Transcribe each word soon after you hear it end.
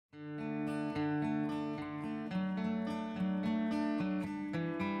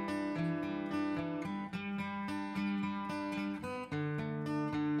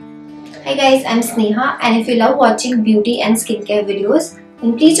Hi guys, I'm Sneha, and if you love watching beauty and skincare videos,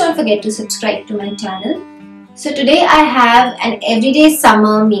 then please don't forget to subscribe to my channel. So today I have an everyday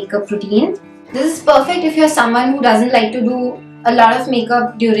summer makeup routine. This is perfect if you're someone who doesn't like to do a lot of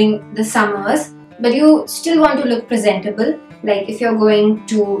makeup during the summers, but you still want to look presentable, like if you're going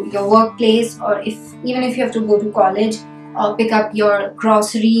to your workplace, or even if you have to go to college or pick up your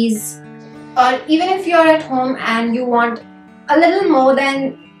groceries, or even if you're at home and you want a little more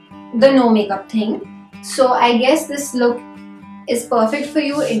than the no makeup thing. So I guess this look is perfect for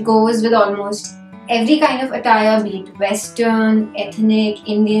you. It goes with almost every kind of attire, be it western, ethnic,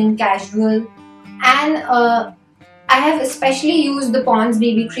 Indian, casual. And I have especially used the Pond's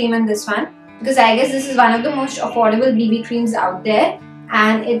BB cream in this one because I guess this is one of the most affordable BB creams out there,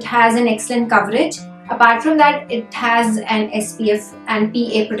 and it has an excellent coverage. Apart from that, it has an SPF and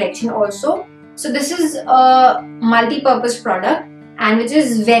PA protection also. So this is a multi-purpose product and which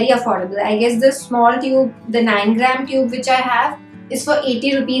is very affordable. I guess the small tube, the 9-gram tube which I have, is for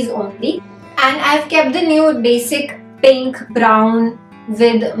 80 rupees only. And I've kept the nude basic pink brown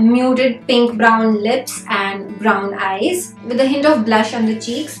with muted pink brown lips and brown eyes with a hint of blush on the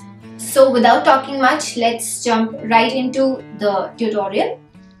cheeks. So without talking much, let's jump right into the tutorial.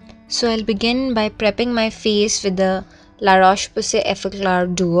 So I'll begin by prepping my face with the La Roche-Posay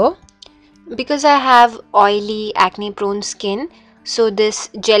Effaclar Duo. Because I have oily, acne-prone skin, so this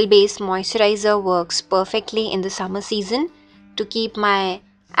gel-based moisturizer works perfectly in the summer season to keep my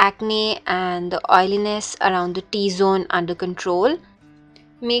acne and the oiliness around the T-zone under control.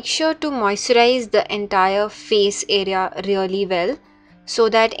 Make sure to moisturize the entire face area really well so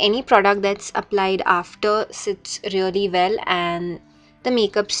that any product that's applied after sits really well and the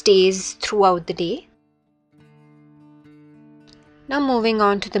makeup stays throughout the day. Now moving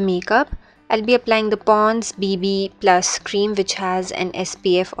on to the makeup, I'll be applying the Pond's BB Plus cream which has an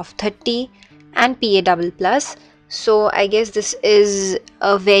SPF of 30 and PA++. So I guess this is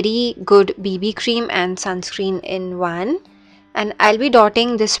a very good BB cream and sunscreen in one. And I'll be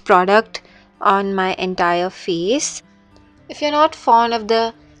dotting this product on my entire face. If you're not fond of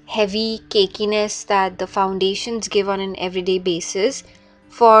the heavy cakiness that the foundations give on an everyday basis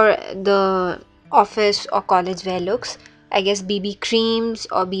for the office or college wear looks, I guess BB creams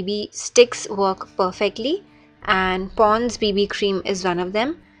or BB sticks work perfectly, and Pond's BB cream is one of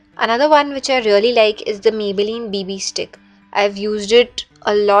them. Another one which I really like is the Maybelline BB stick. I've used it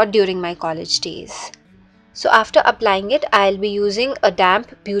a lot during my college days. So after applying it, I'll be using a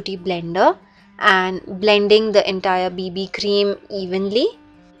damp beauty blender and blending the entire BB cream evenly.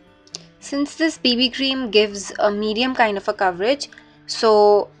 Since this BB cream gives a medium kind of a coverage,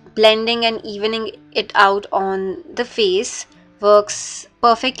 so blending and evening it out on the face works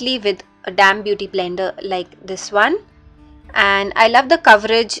perfectly with a damp beauty blender like this one. And I love the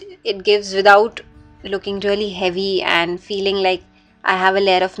coverage it gives without looking really heavy and feeling like I have a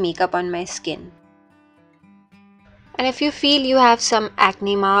layer of makeup on my skin. And if you feel you have some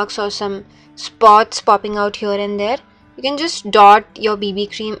acne marks or some spots popping out here and there, you can just dot your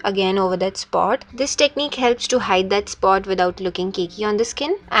BB cream again over that spot. This technique helps to hide that spot without looking cakey on the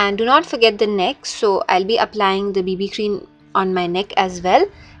skin. And do not forget the neck, so I'll be applying the BB cream on my neck as well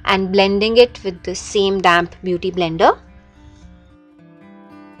and blending it with the same damp beauty blender.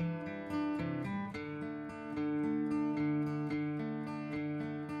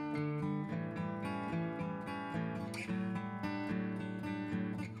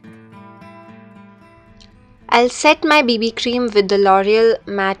 I'll set my BB cream with the L'Oreal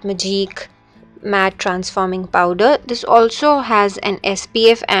Matte Magique Matte Transforming Powder. This also has an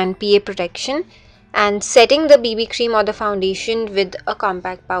SPF and PA protection, and setting the BB cream or the foundation with a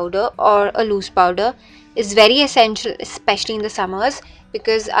compact powder or a loose powder is very essential, especially in the summers,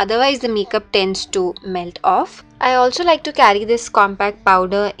 because otherwise the makeup tends to melt off. I also like to carry this compact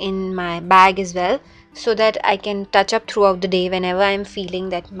powder in my bag as well, so that I can touch up throughout the day whenever I'm feeling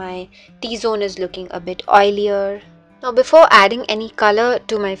that my T-zone is looking a bit oilier. Now before adding any color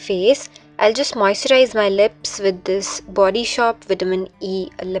to my face, I'll just moisturize my lips with this Body Shop Vitamin E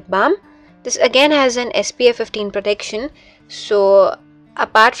lip balm. This again has an SPF 15 protection, so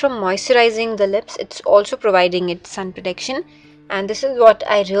apart from moisturizing the lips, it's also providing it sun protection, and this is what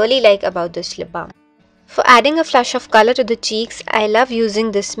I really like about this lip balm. For adding a flush of color to the cheeks, I love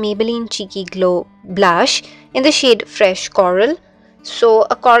using this Maybelline Cheeky Glow blush in the shade Fresh Coral. So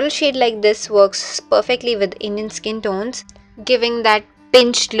a coral shade like this works perfectly with Indian skin tones, giving that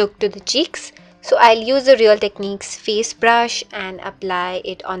pinched look to the cheeks. So I'll use the Real Techniques face brush and apply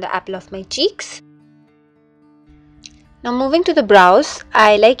it on the apple of my cheeks. Now moving to the brows,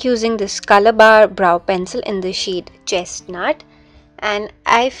 I like using this Color Bar brow pencil in the shade Chestnut. And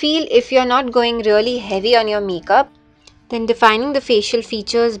I feel if you're not going really heavy on your makeup, then defining the facial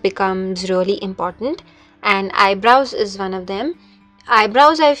features becomes really important, and eyebrows is one of them.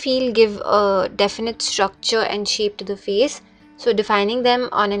 Eyebrows, I feel, give a definite structure and shape to the face, so defining them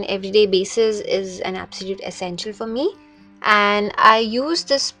on an everyday basis is an absolute essential for me. And I use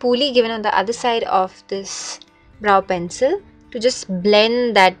this spoolie given on the other side of this brow pencil to just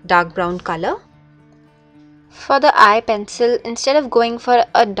blend that dark brown color. For the eye pencil, instead of going for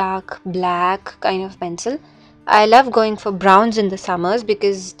a dark black kind of pencil, I love going for browns in the summers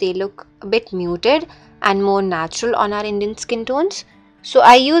because they look a bit muted and more natural on our Indian skin tones. So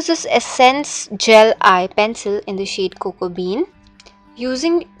I use this Essence Gel Eye Pencil in the shade Cocoa Bean.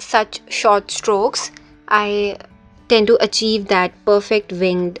 Using such short strokes, I tend to achieve that perfect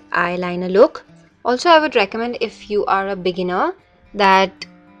winged eyeliner look. Also, I would recommend, if you are a beginner, that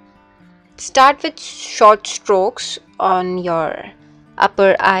start with short strokes on your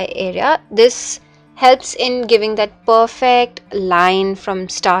upper eye area. This helps in giving that perfect line from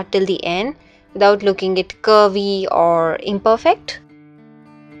start till the end without looking it curvy or imperfect.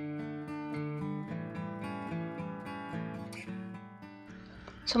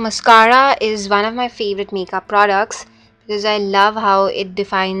 So mascara is one of my favorite makeup products because I love how it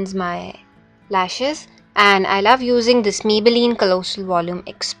defines my lashes, and I love using this Maybelline Colossal Volume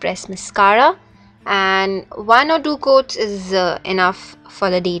Express mascara, and 1 or 2 coats is enough for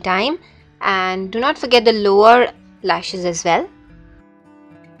the daytime. And do not forget the lower lashes as well.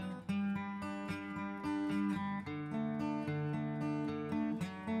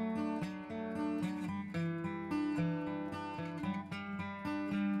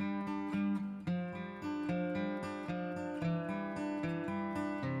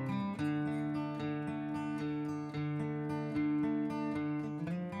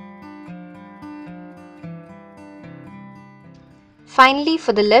 Finally,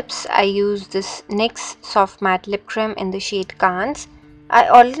 for the lips, I use this NYX Soft Matte Lip Cream in the shade Cannes. I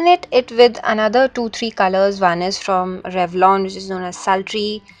alternate it with another 2-3 colors. One is from Revlon, which is known as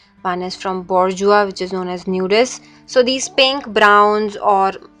Sultry. One is from Bourjois, which is known as Nudist. So these pink browns,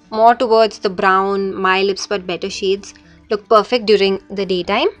 or more towards the brown My Lips But Better shades, look perfect during the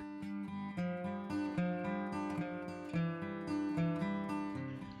daytime.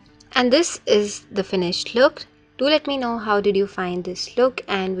 And this is the finished look. Do let me know how did you find this look,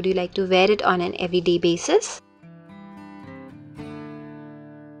 and would you like to wear it on an everyday basis?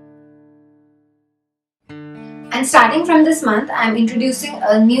 And starting from this month, I am introducing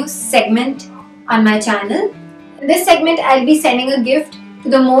a new segment on my channel. In this segment, I'll be sending a gift to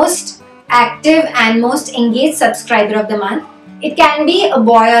the most active and most engaged subscriber of the month. It can be a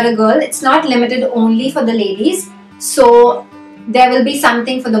boy or a girl. It's not limited only for the ladies. So there will be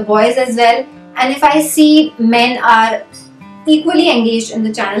something for the boys as well. And if I see men are equally engaged in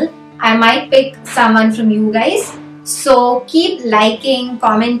the channel, I might pick someone from you guys. So keep liking,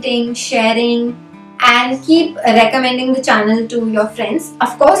 commenting, sharing, and keep recommending the channel to your friends,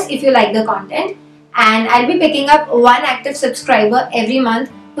 of course, if you like the content. And I'll be picking up one active subscriber every month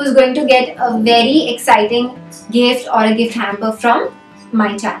who's going to get a very exciting gift or a gift hamper from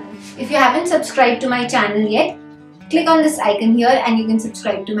my channel. If you haven't subscribed to my channel yet, click on this icon here and you can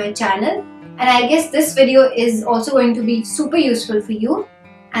subscribe to my channel. And I guess this video is also going to be super useful for you.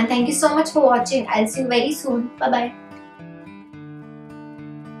 And thank you so much for watching. I'll see you very soon. Bye bye.